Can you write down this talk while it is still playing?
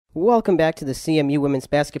Welcome back to the CMU Women's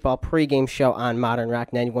Basketball pregame show on Modern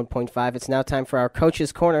Rock 91.5. It's now time for our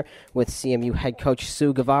Coach's Corner with CMU head coach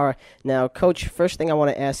Sue Guevara. Now, Coach, first thing I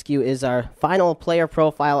want to ask you is our final player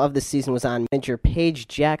profile of the season was on Major Paige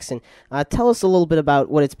Jackson. Tell us a little bit about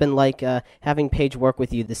what it's been like having Paige work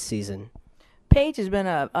with you this season. Paige has been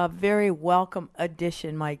a very welcome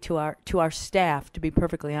addition, Mike, to our staff. To be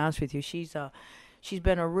perfectly honest with you, she's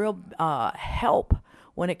been a real help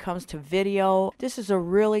when it comes to video. This is a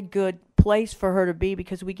really good place for her to be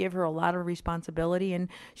because we give her a lot of responsibility, and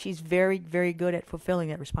she's very, very good at fulfilling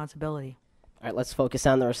that responsibility. All right, let's focus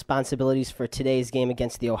on the responsibilities for today's game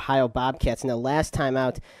against the Ohio Bobcats. Now, last time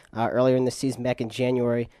out, earlier in the season, back in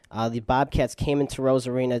January, the Bobcats came into Rose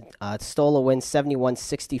Arena, stole a win,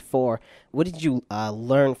 71-64. What did you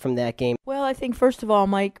learn from that game? Well, I think, first of all,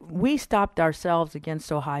 Mike, we stopped ourselves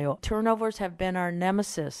against Ohio. Turnovers have been our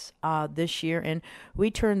nemesis this year, and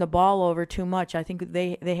we turned the ball over too much. I think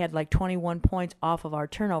they had like 21 points off of our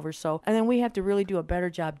turnovers. And then we have to really do a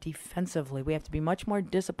better job defensively. We have to be much more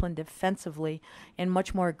disciplined defensively and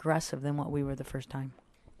much more aggressive than what we were the first time.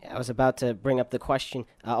 I was about to bring up the question.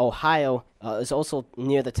 Ohio is also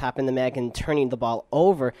near the top in the MAC and turning the ball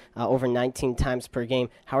over 19 times per game.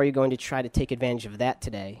 How are you going to try to take advantage of that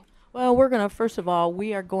today? Well, first of all,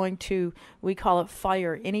 we call it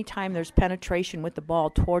fire. Anytime there's penetration with the ball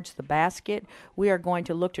towards the basket, we are going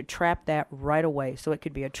to look to trap that right away. So it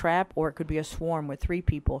could be a trap or it could be a swarm with three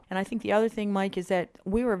people. And I think the other thing, Mike, is that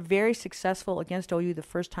we were very successful against OU the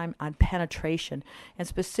first time on penetration. And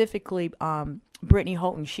specifically, Brittany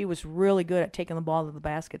Houghton, she was really good at taking the ball to the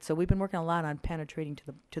basket. So we've been working a lot on penetrating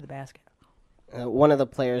to the basket. One of the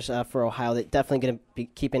players for Ohio that definitely going to be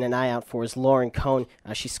keeping an eye out for is Lauren Cohn.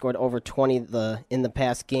 She scored over 20 in the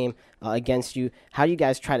past game against you. How do you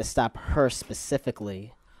guys try to stop her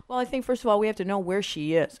specifically? Well, I think, first of all, we have to know where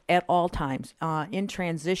she is at all times, in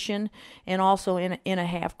transition and also in a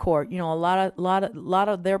half court. You know, a lot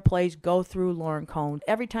of their plays go through Lauren Cohn.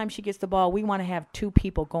 Every time she gets the ball, we want to have two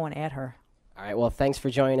people going at her. All right, well, thanks for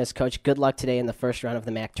joining us, Coach. Good luck today in the first round of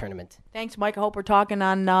the MAC tournament. Thanks, Mike. I hope we're talking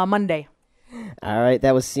on Monday. All right,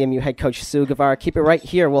 that was CMU head coach Sue Guevara. Keep it right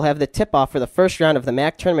here. We'll have the tip-off for the first round of the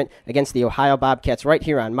MAC tournament against the Ohio Bobcats right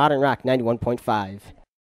here on Modern Rock 91.5.